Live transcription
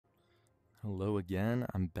Hello again.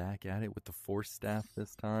 I'm back at it with the Force Staff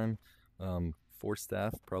this time. Force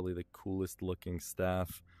Staff, probably the coolest looking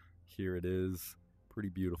staff. Here it is. Pretty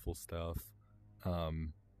beautiful stuff.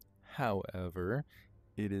 However,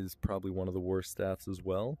 it is probably one of the worst staffs as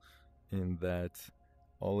well, in that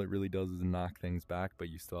all it really does is knock things back, but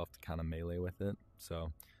you still have to kind of melee with it.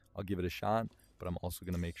 So I'll give it a shot, but I'm also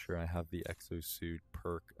going to make sure I have the exosuit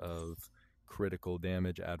perk of critical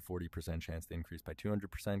damage, add 40% chance to increase by 200%,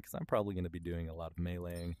 because I'm probably going to be doing a lot of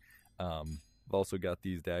meleeing. I've also got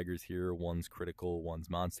these daggers here. One's critical, one's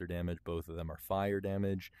monster damage. Both of them are fire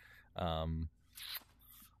damage.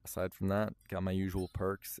 Aside from that, got my usual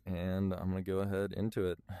perks, and I'm going to go ahead into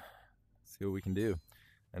it. See what we can do.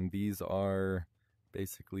 And these are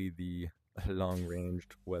basically the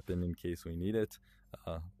long-ranged weapon in case we need it,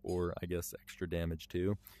 or I guess extra damage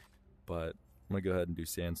too. But I'm going to go ahead and do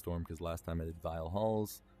Sandstorm because last time I did Vile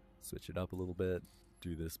Halls. Switch it up a little bit,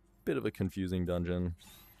 do this bit of a confusing dungeon.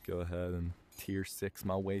 Go ahead and tier 6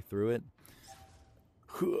 my way through it.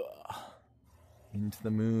 Into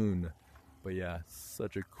the moon. But yeah,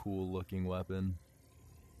 such a cool looking weapon.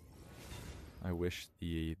 I wish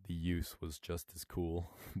the use was just as cool,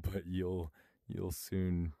 but you'll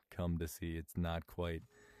soon come to see it's not quite.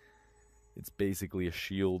 It's basically a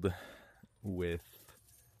shield with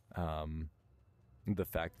the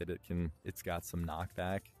fact that it's got some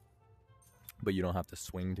knockback, but you don't have to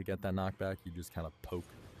swing to get that knockback. You just kind of poke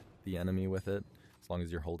the enemy with it. As long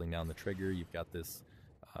as you're holding down the trigger, you've got this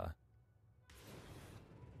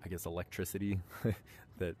I guess electricity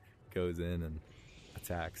that goes in and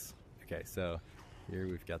attacks. Okay, so here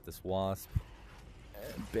we've got this wasp,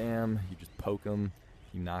 and bam, you just poke him.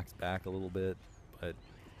 He knocks back a little bit, but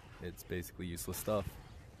it's basically useless stuff.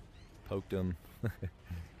 Poked him.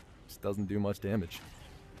 Just doesn't do much damage.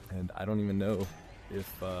 And I don't even know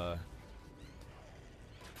if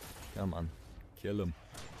come on, kill him.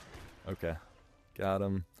 Okay, got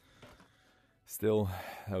him. Still,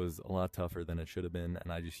 that was a lot tougher than it should have been,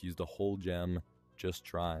 and I just used a whole gem just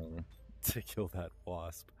trying to kill that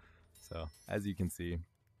wasp. So, as you can see,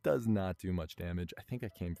 does not do much damage. I think I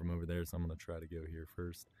came from over there, so I'm going to try to go here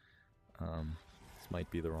first. This might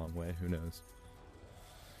be the wrong way, who knows.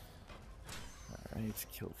 Alright,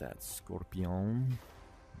 kill that scorpion.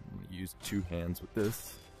 I'm going to use 2 hands with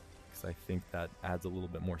this, because I think that adds a little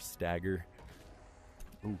bit more stagger.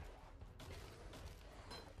 Ooh.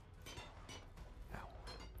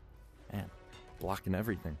 Man, blocking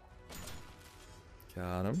everything.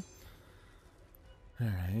 Got him.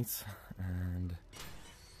 Alright, and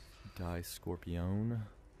die Scorpion.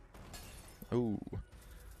 Oh.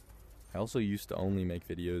 I also used to only make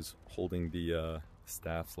videos holding the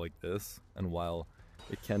staffs like this, and while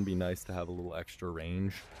it can be nice to have a little extra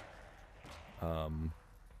range, I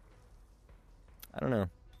don't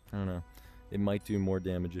know. It might do more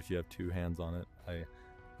damage if you have 2 hands on it.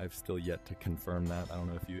 I've still yet to confirm that. I don't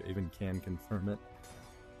know if you even can confirm it.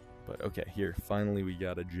 But okay, here, finally we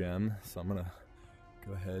got a gem. So I'm gonna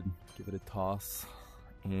go ahead, give it a toss.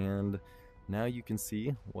 And now you can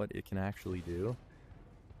see what it can actually do.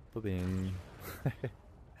 Ba-bing.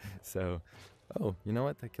 So, oh, you know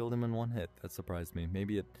what? That killed him in 1 hit. That surprised me.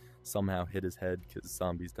 Maybe it somehow hit his head because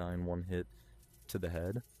zombies die in 1 hit to the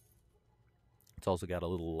head. It's also got a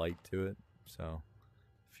little light to it. So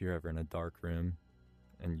if you're ever in a dark room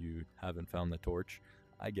and you haven't found the torch,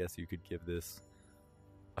 I guess you could give this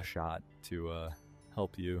a shot to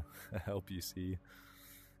help you see,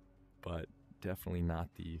 but definitely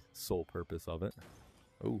not the sole purpose of it.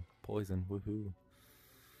 Oh, poison, woohoo.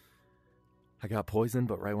 I got poisoned,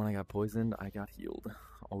 but right when I got poisoned, I got healed.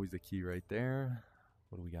 Always a key right there.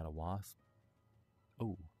 What do we got, a wasp?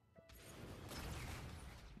 Oh.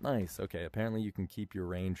 Nice, okay, apparently you can keep your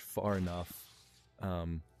range far enough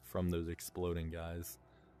from those exploding guys.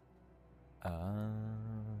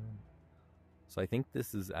 So I think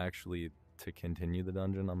this is actually to continue the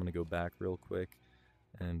dungeon. I'm going to go back real quick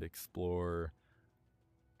and explore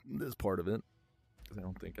this part of it, because I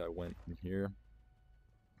don't think I went in here.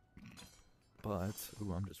 But,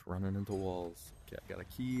 ooh, I'm just running into walls. Okay, I got a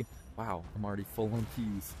key. Wow, I'm already full on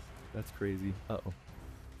keys. That's crazy. Uh-oh.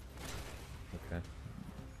 Okay.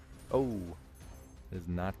 Oh, is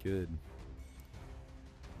not good.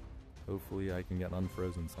 Hopefully I can get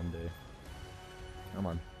unfrozen someday. Come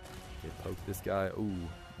on. Okay, poke this guy. Ooh,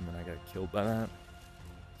 and then I got killed by that.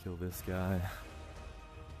 Kill this guy.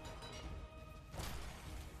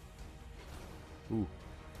 Ooh,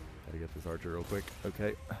 gotta get this archer real quick.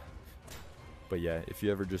 Okay. But yeah, if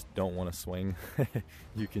you ever just don't want to swing,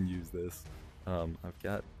 you can use this. I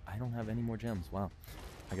don't have any more gems. Wow.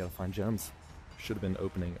 I gotta find gems. Should have been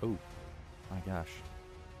opening. Oh, my gosh.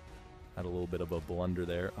 Had a little bit of a blunder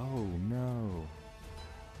there. Oh no.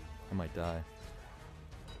 I might die.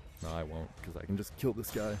 No, I won't, because I can just kill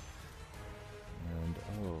this guy. And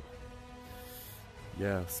oh.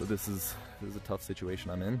 Yeah, so this is a tough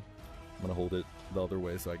situation I'm in. I'm gonna hold it the other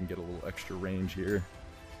way so I can get a little extra range here.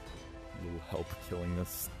 A little help killing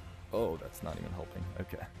this. Oh, that's not even helping.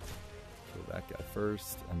 Okay. Kill that guy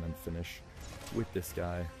first, and then finish with this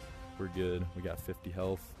guy. We're good. We got 50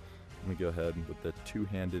 health. I'm gonna go ahead with the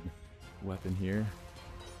two-handed weapon here.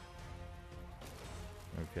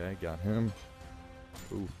 Okay, got him.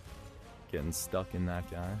 Ooh, getting stuck in that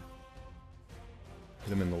guy.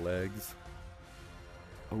 Hit him in the legs.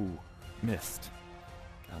 Oh, missed.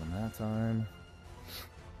 Got him that time.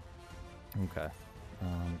 Okay.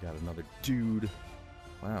 Got another dude.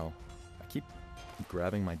 Wow. I keep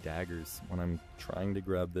grabbing my daggers when I'm trying to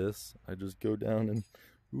grab this. I just go down and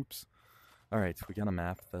oops. Alright, we got a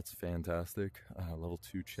map. That's fantastic. Level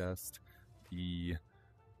 2 chest. The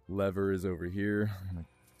lever is over here. I'm gonna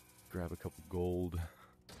grab a couple gold.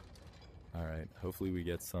 Alright, hopefully we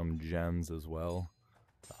get some gems as well.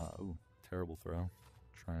 Ooh, terrible throw.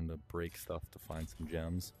 Trying to break stuff to find some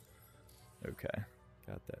gems. Okay,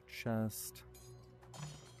 got that chest.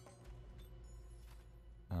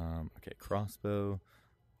 Okay, crossbow.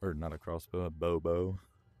 Or not a crossbow, a bow.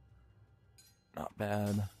 Not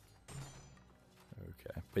bad.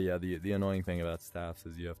 Okay, but yeah, the annoying thing about staffs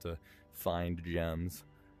is you have to find gems.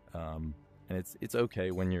 And it's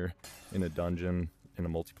okay when you're in a dungeon, in a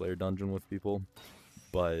multiplayer dungeon with people,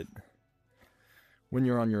 but when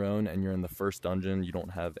you're on your own and you're in the first dungeon, you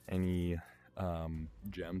don't have any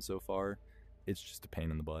gems so far, it's just a pain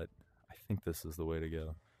in the butt. I think this is the way to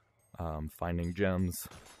go. Finding gems,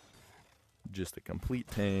 just a complete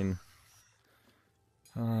pain.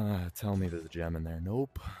 Tell me there's a gem in there.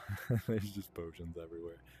 Nope. There's just potions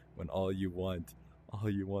everywhere. When all you want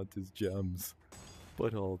is gems.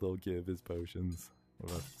 But all they'll give is potions.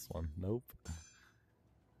 What about this one? Nope.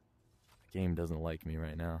 The game doesn't like me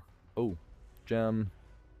right now. Oh, gem.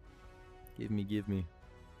 Give me.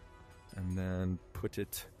 And then put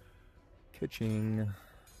it. Ka-ching.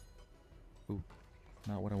 Ooh,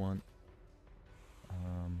 not what I want.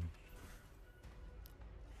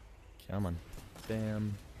 Come on.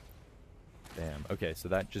 Bam. Bam. Okay, so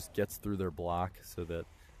that just gets through their block so that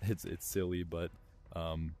it's silly, but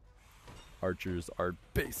archers are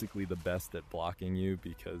basically the best at blocking you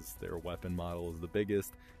because their weapon model is the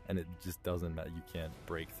biggest, and it just doesn't matter. You can't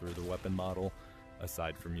break through the weapon model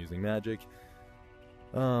aside from using magic.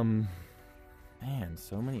 Man,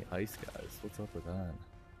 so many ice guys. What's up with that?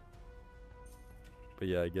 But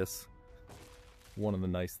yeah, I guess one of the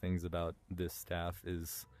nice things about this staff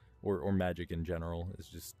is, or magic in general, is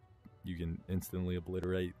just you can instantly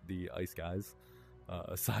obliterate the ice guys.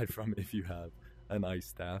 Aside from if you have an ice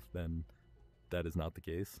staff, then that is not the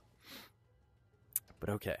case. But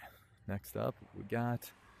okay, next up we got,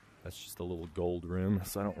 that's just a little gold room,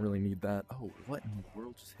 so I don't really need that. Oh, what in the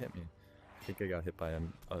world just hit me? I think I got hit by a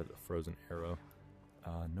frozen arrow.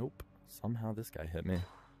 Nope. Somehow this guy hit me.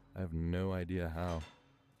 I have no idea how.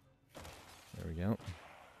 There we go.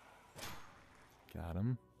 Got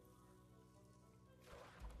him.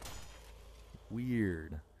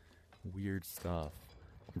 Weird stuff.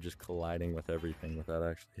 I'm just colliding with everything without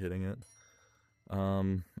actually hitting it.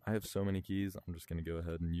 I have so many keys, I'm just gonna go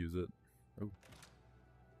ahead and use it. Oh.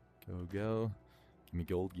 Go.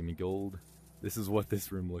 Give me gold. This is what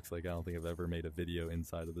this room looks like. I don't think I've ever made a video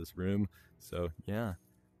inside of this room. So yeah,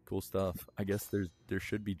 cool stuff. I guess there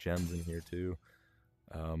should be gems in here too.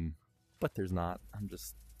 But there's not. I'm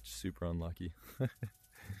just super unlucky.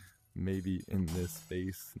 Maybe in this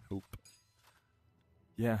space. Nope.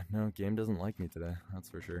 Yeah, no, game doesn't like me today, that's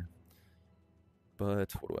for sure.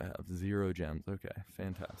 But what do I have? 0 gems. Okay,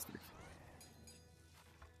 fantastic.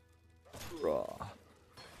 Raw.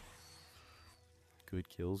 Good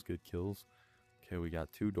kills. Okay, we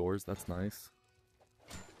got 2 doors, that's nice.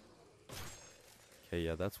 Okay,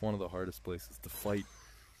 yeah, that's one of the hardest places to fight,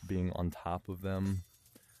 being on top of them.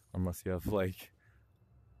 Unless you have, like,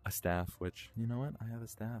 a staff, which, you know what? I have a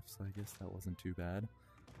staff, so I guess that wasn't too bad.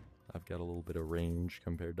 I've got a little bit of range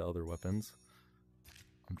compared to other weapons.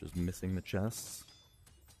 I'm just missing the chests.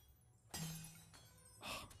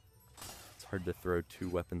 It's hard to throw 2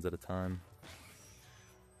 weapons at a time.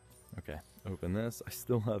 Okay, open this. I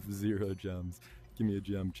still have 0 gems. Give me a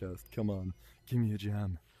gem chest. Come on. Give me a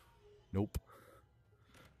gem. Nope.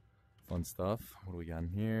 Fun stuff. What do we got in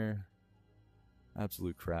here?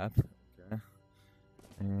 Absolute crap. Okay.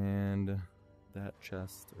 And that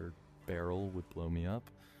chest or barrel would blow me up.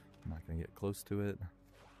 I'm not gonna get close to it.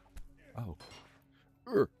 Oh.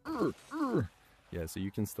 Yeah, so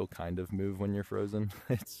you can still kind of move when you're frozen.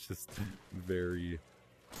 It's just very,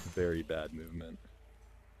 very bad movement.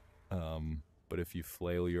 But if you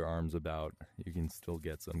flail your arms about, you can still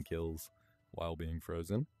get some kills while being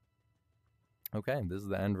frozen. Okay, this is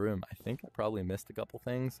the end room. I think I probably missed a couple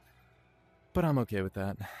things, but I'm okay with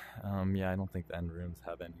that. Yeah, I don't think the end rooms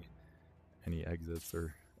have any exits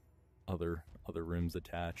or other rooms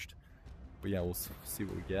attached. But yeah, we'll see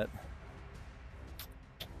what we get.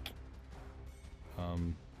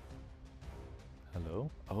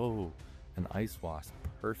 Hello? Oh, an ice wasp.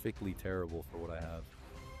 Perfectly terrible for what I have.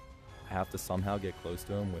 I have to somehow get close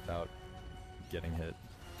to him without getting hit.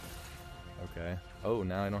 Okay. Oh,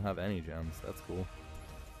 now I don't have any gems. That's cool.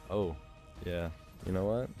 Oh, yeah. You know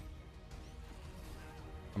what?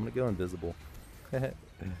 I'm gonna go invisible. Okay.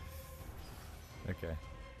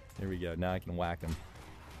 Here we go. Now I can whack him.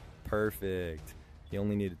 Perfect. He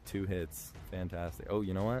only needed 2 hits. Fantastic. Oh,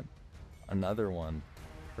 you know what? Another one.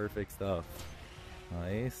 Perfect stuff.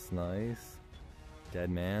 Nice, nice. Dead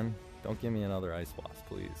man. Don't give me another ice wasp,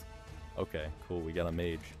 please. Okay, cool. We got a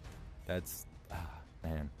mage. That's...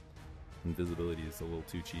 man. Invisibility is a little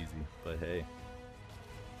too cheesy, but hey.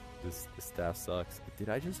 This staff sucks. Did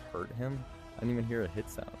I just hurt him? I didn't even hear a hit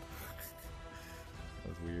sound. That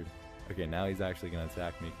was weird. Okay, now he's actually going to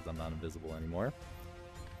attack me because I'm not invisible anymore.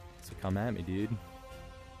 So come at me, dude.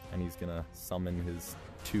 And he's going to summon his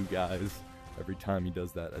 2 guys every time he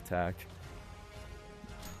does that attack.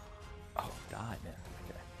 Oh, die, man.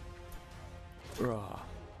 Okay.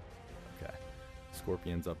 Okay.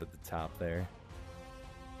 Scorpion's up at the top there.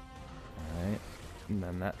 Alright. And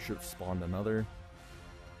then that should have spawned another.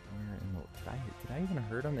 Where in the... Did I even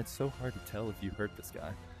hurt him? It's so hard to tell if you hurt this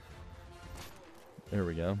guy. There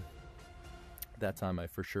we go. That time I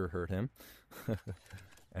for sure hurt him.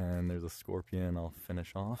 And there's a scorpion I'll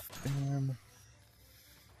finish off. Bam.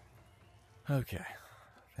 Okay.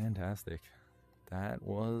 Fantastic. That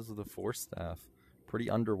was the Force Staff. Pretty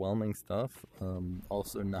underwhelming stuff.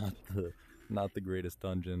 Also not the greatest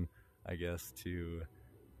dungeon, I guess, to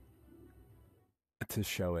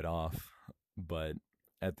show it off. But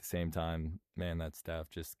at the same time, man, that staff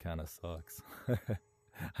just kind of sucks.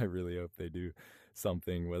 I really hope they do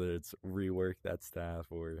something, whether it's rework that staff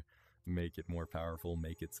or make it more powerful,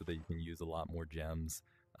 make it so that you can use a lot more gems,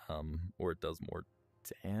 or it does more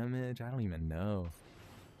damage. I don't even know.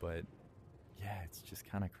 But yeah, it's just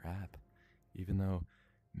kind of crap. Even though,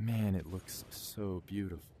 man, it looks so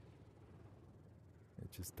beautiful.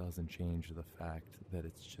 It just doesn't change the fact that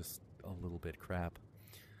it's just a little bit crap.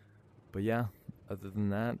 But yeah, other than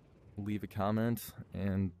that, leave a comment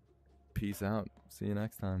and peace out. See you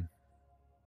next time.